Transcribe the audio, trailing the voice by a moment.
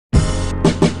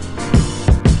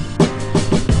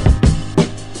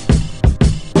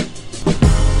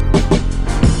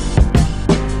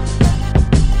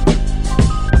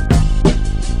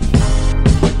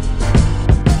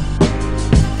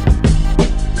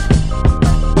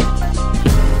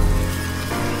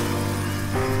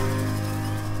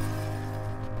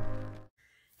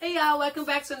y'all, welcome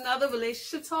back to another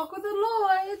Relationship Talk with the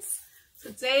Lords.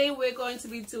 Today we're going to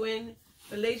be doing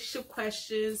relationship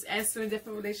questions, answering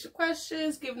different relationship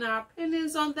questions, giving our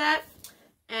opinions on that,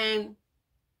 and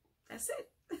that's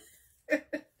it.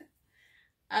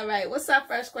 All right, what's our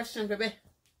first question, baby?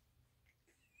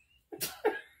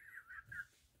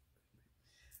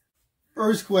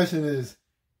 First question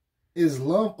is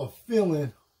love a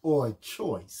feeling or a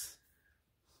choice?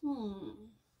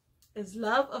 Is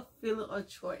love a feeling or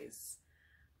choice?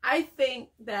 I think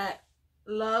that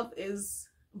love is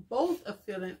both a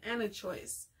feeling and a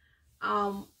choice.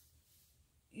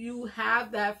 You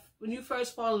have that when you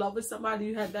first fall in love with somebody,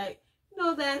 you have that,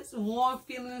 that warm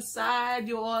feeling inside.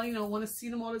 You all, want to see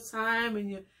them all the time, and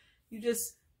you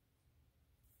just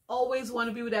always want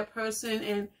to be with that person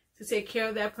and to take care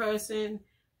of that person.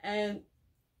 And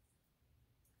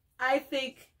I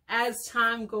think as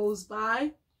time goes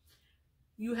by,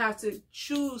 you have to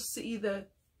choose to either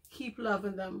keep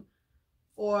loving them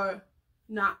or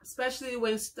not, especially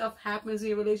when stuff happens in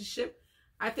your relationship.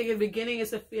 I think in the beginning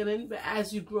it's a feeling, but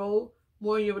as you grow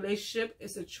more in your relationship,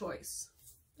 it's a choice.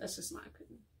 That's just my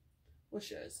opinion. What's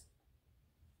yours?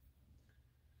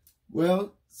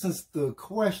 Well, since the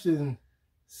question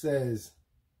says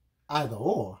either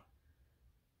or,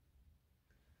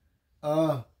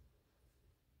 I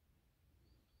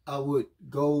would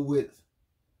go with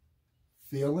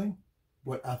feeling,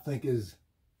 but I think is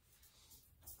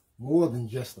more than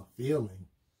just a feeling.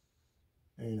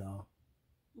 Okay.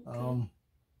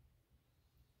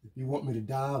 If you want me to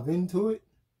dive into it,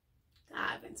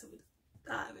 dive into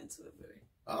it, baby.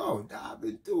 Oh, dive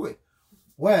into it.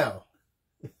 Well,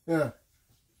 if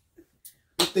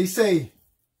they say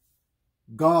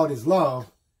God is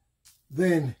love,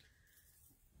 then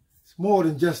it's more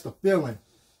than just a feeling.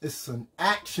 It's an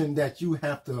action that you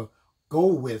have to go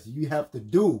with, you have to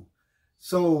do.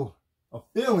 So a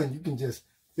feeling you can just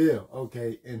feel,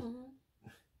 okay, and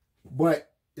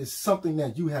but it's something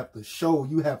that you have to show,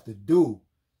 you have to do.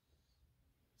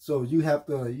 So you have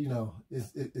to,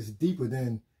 it's deeper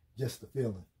than just a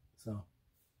feeling. So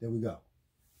there we go.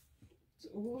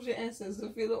 So what was your answer? Is it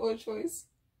a feeling or a choice?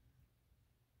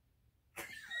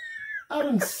 I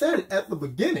done said it at the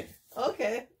beginning.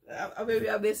 Okay, maybe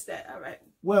I missed that. All right.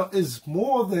 Well, it's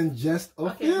more than just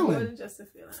a feeling. More than just a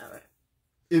feeling. All right.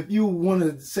 If you want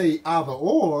to say either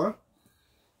or,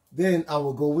 then I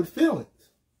will go with feelings.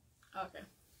 Okay.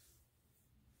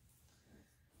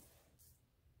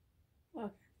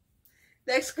 Okay.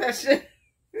 Next question.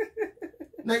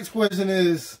 Next question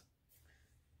is,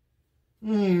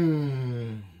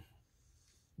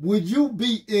 would you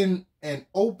be in an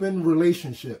open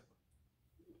relationship?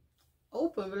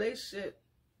 Open relationship?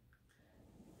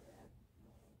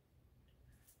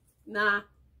 Nah.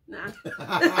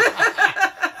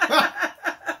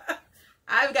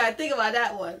 I've got to think about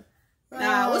that one.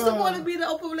 Nah, what's the point of being in an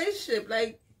open relationship?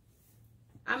 Like,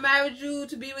 I married you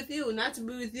to be with you, not to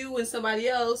be with you and somebody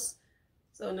else.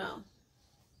 So, no.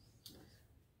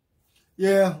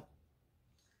 Yeah.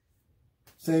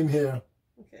 Same here.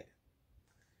 Okay.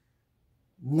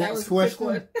 Next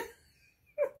question.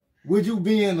 Would you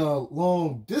be in a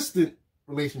long-distance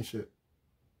relationship?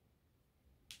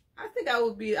 I think I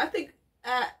would be. I think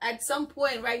at some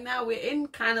point right now we're in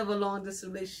kind of a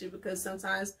long-distance relationship because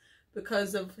sometimes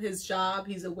because of his job,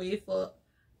 he's away for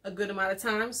a good amount of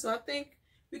time. So I think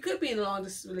we could be in a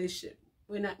long-distance relationship.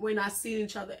 We're not seeing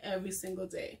each other every single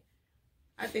day.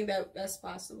 I think that's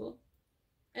possible.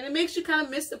 And it makes you kind of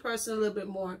miss the person a little bit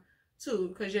more too,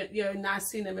 because you're not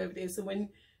seeing them every day. So when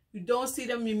you don't see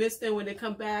them, you miss them. When they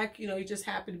come back, you're just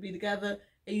happy to be together.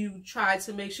 And you try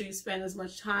to make sure you spend as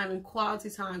much time and quality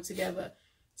time together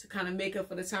to kind of make up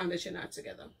for the time that you're not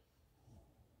together.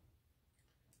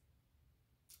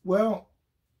 Well,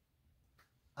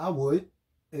 I would.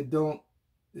 It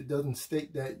doesn't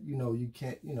state that, you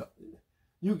can't,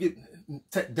 you get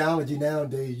technology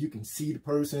nowadays. You can see the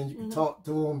person, you can talk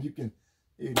to them, you can,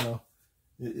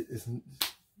 it's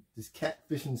this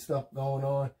catfishing stuff going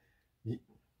on.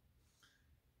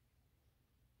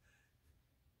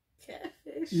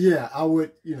 Catfish? Yeah, I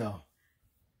would,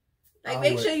 Like,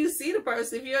 make sure you see the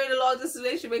person. If you're in a long distance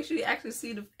relationship, make sure you actually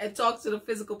see and talk to the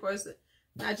physical person.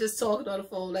 Not just talking on the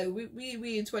phone. Like,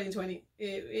 we in 2020.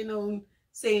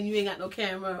 Saying you ain't got no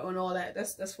camera and all that.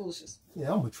 That's foolishness.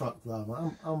 Yeah, I'm a truck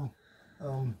driver.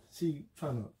 She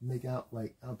trying to make out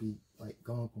like I'll be like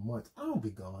gone for months. I don't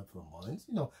be gone for months.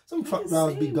 Some truck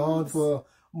drivers be gone for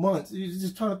months. You're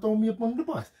just trying to throw me up under the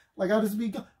bus. Like I'll just be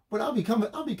gone. But I'll be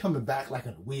coming back like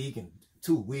in a week and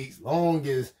 2 weeks.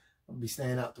 Longest I'll be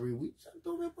staying out 3 weeks.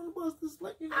 Throw me up on the was just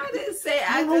like, you know. I didn't say.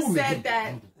 I just said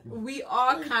that we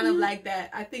are kind of like that.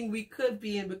 I think we could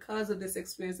be in because of this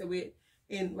experience that we're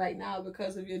in right now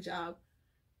because of your job.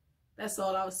 That's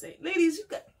all I was saying. Ladies,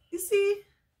 you see.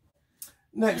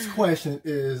 Next question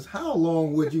is, how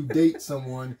long would you date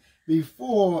someone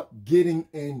before getting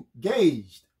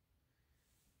engaged?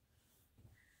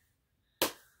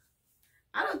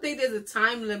 I don't think there's a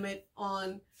time limit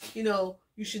on, you know,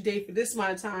 you should date for this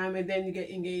amount of time and then you get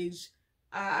engaged.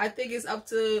 I think it's up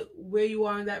to where you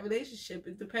are in that relationship.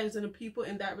 It depends on the people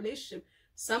in that relationship.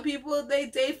 Some people, they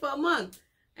date for a month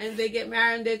and they get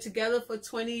married and they're together for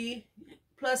 20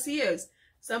 plus years.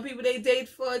 Some people, they date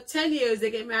for 10 years,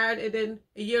 they get married, and then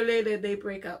a year later, they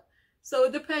break up. So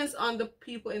it depends on the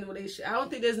people in the relationship. I don't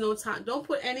think there's no time. Don't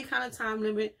put any kind of time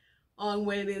limit on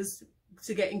when it is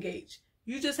to get engaged.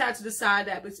 You just have to decide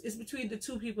that it's between the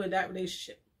two people in that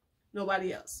relationship.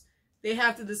 Nobody else. They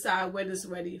have to decide when it's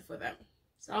ready for them.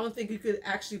 So I don't think you could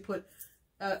actually put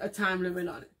a time limit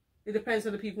on it. It depends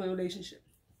on the people in the relationship.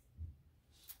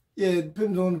 Yeah, it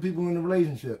depends on the people in the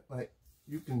relationship. Like,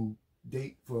 you can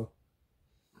date for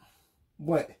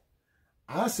what?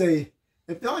 I say,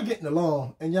 if y'all getting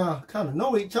along and y'all kind of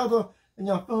know each other and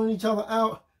y'all filling each other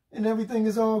out and everything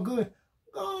is all good,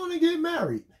 go on and get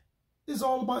married. It's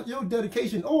all about your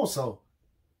dedication also.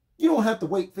 You don't have to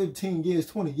wait 15 years,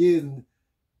 20 years and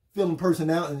filling person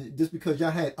out, and just because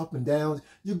y'all had up and downs.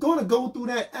 You're going to go through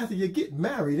that after you get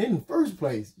married in the first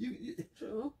place.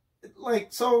 True.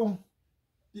 Like, so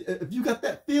if you got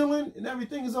that feeling and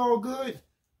everything is all good,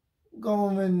 go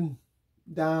on and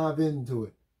dive into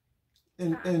it.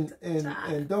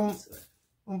 And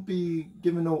don't be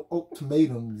giving no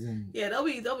ultimatums and don't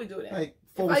be doing that.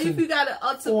 Like if you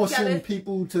got forcing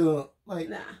people to, like,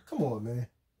 nah. Come on, man.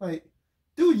 Like,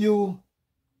 do you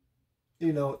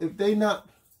know, if they not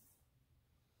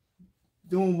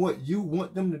doing what you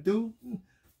want them to do,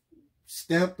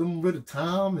 stamp them with a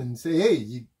time and say, hey,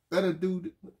 you better do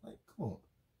this. Like, come on.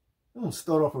 Don't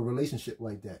start off a relationship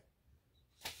like that.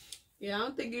 Yeah, I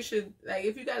don't think you should, like,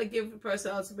 if you got to give the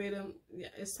person an ultimatum, yeah,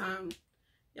 it's time.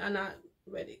 Y'all not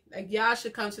ready. Like, y'all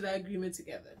should come to that agreement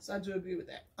together. So I do agree with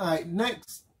that. All right,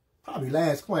 next, probably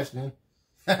last question.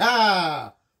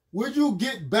 Would you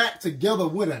get back together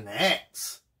with an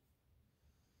ex?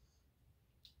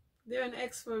 They're an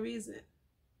ex for a reason.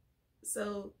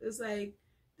 So it's like,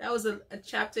 that was a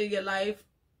chapter in your life,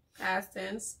 past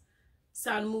tense. It's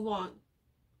time to move on.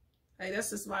 Like, that's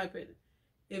just my opinion.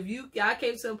 If y'all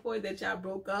came to a point that y'all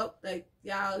broke up, like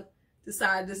y'all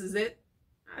decide this is it,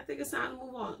 I think it's time to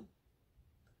move on.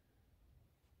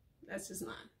 That's just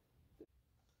mine.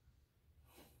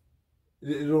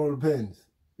 It all depends,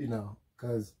 you know,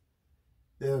 because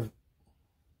if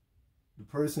the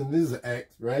person is an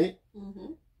ex, right?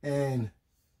 Mm-hmm. And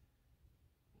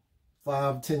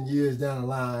 5-10 years down the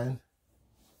line,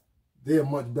 they're a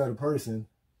much better person,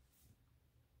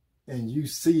 and you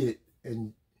see it,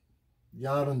 and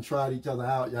y'all done tried each other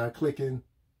out, y'all clicking.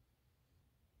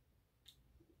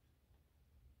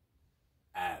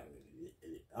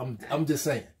 I'm just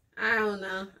saying. I don't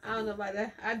know about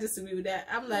that. I disagree with that.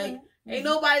 I'm like, ain't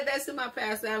nobody that's in my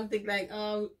past that I'm thinking like,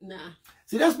 oh, nah.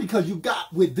 See, that's because you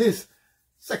got with this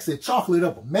sexy chocolate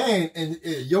up a man, and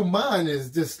your mind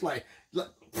is just like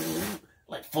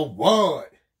for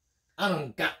what? I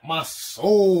done got my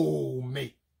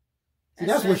soulmate. See,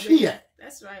 that's where she at.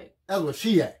 That's right. That's where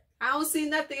she at. I don't see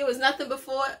nothing. It was nothing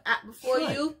before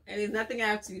right. You, and there's nothing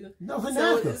after you. Nothing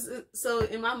after. So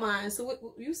in my mind, so what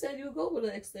you said you would go with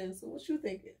an extent. So what you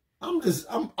thinking? I'm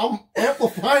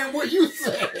amplifying what you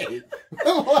said. I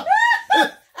love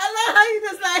how you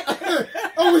just like.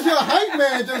 I was your hype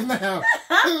man just now.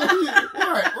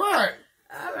 Right.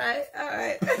 All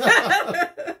right.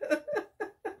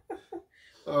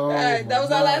 Oh, all right, that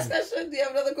was our last question. Do you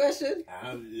have another question?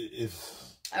 All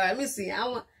right, let me see.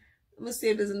 I'm gonna see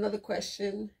if there's another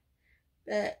question.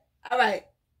 All right.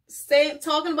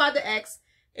 Talking about the ex.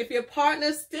 If your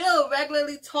partner still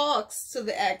regularly talks to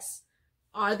the ex,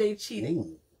 are they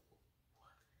cheating?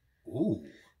 Ooh.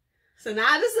 So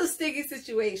now this is a sticky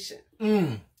situation.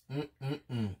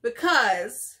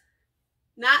 Because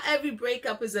not every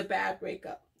breakup is a bad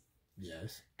breakup.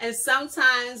 Yes. And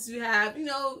sometimes you have,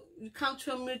 you come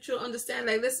to a mutual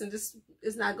understanding. Like, listen, this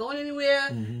is not going anywhere.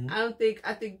 Mm-hmm.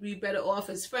 I think we better off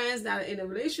as friends, not in a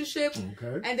relationship.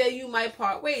 Okay. And then you might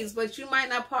part ways, but you might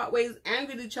not part ways and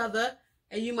with each other,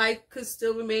 and you could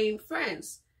still remain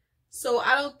friends. So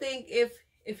I don't think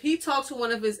if he talked to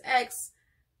one of his ex,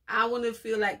 I wouldn't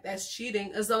feel like that's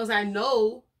cheating, as long as I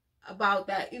know about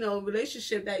that,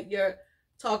 relationship that you're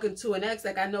talking to an ex.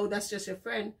 Like, I know that's just your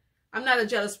friend. I'm not a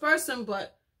jealous person,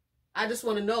 but I just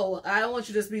want to know. I don't want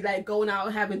you to just be like going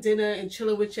out having dinner and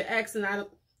chilling with your ex, and I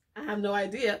have no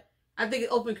idea. I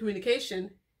think open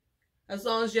communication, as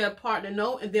long as your partner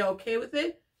know and they're okay with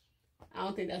it, I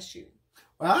don't think that's cheating.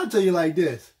 Well, I'll tell you like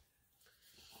this.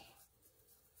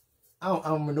 I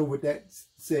don't know what that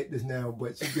said this now,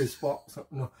 but she just sparked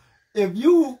something. If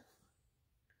you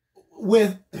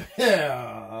with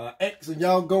ex and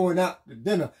y'all going out to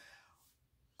dinner,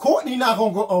 Courtney not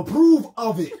gonna go approve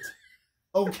of it.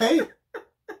 Okay?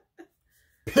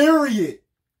 Period.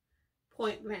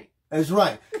 Point blank. That's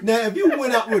right. Now, if you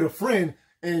went out with a friend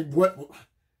and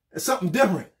something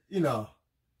different, you know,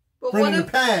 but friend in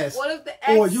the past, what if the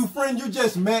ex, or friend you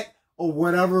just met, or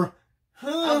whatever,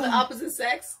 of the opposite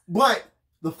sex? But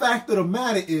the fact of the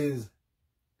matter is,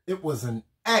 it was an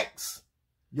ex.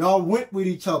 Y'all went with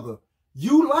each other.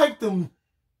 You liked them.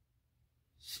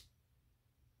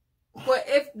 But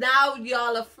if now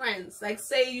y'all are friends, like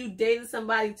say you dated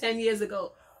somebody 10 years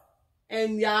ago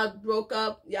and y'all broke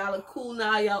up, y'all are cool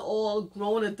now, y'all all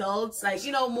grown adults, like,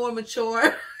 you know, more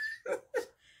mature.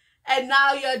 And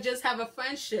now y'all just have a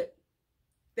friendship.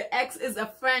 The ex is a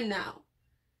friend now.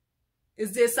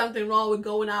 Is there something wrong with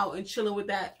going out and chilling with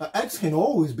that? An ex can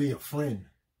always be a friend.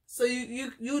 So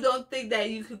you don't think that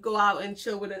you could go out and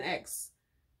chill with an ex?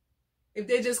 If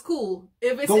they're just cool.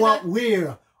 If it's go out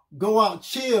where? Go out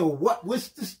chill. What's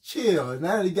this chill?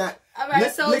 Now you got all right,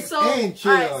 Netflix and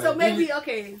chill. All right, so maybe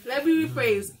okay, let me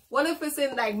rephrase. What if it's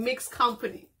in like mixed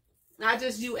company? Not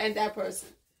just you and that person.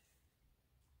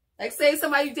 Like say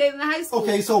somebody you dated in high school.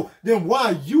 Okay, so then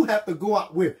why you have to go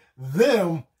out with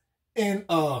them in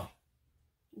a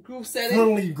group setting?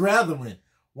 Friendly gathering.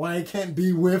 Why it can't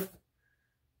be with?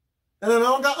 And then I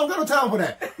don't got no time for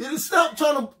that. You just stop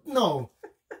trying to No.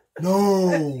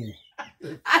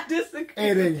 I disagree.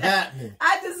 It ain't happening.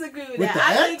 I disagree with that.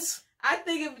 The ex? I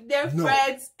think if they're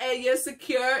friends and you're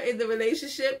secure in the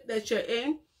relationship that you're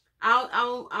in, I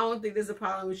don't think there's a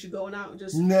problem with you going out and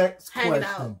just hanging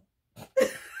out.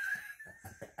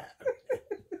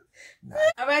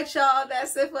 All right, y'all.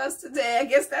 That's it for us today. I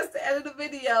guess that's the end of the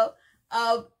video.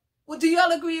 Well, do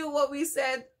y'all agree with what we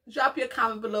said? Drop your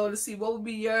comment below to see what would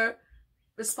be your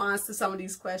response to some of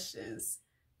these questions.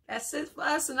 That's it for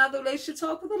us. Another Relationship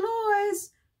Talk with the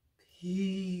Loys.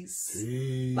 Peace.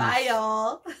 Bye,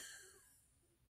 y'all.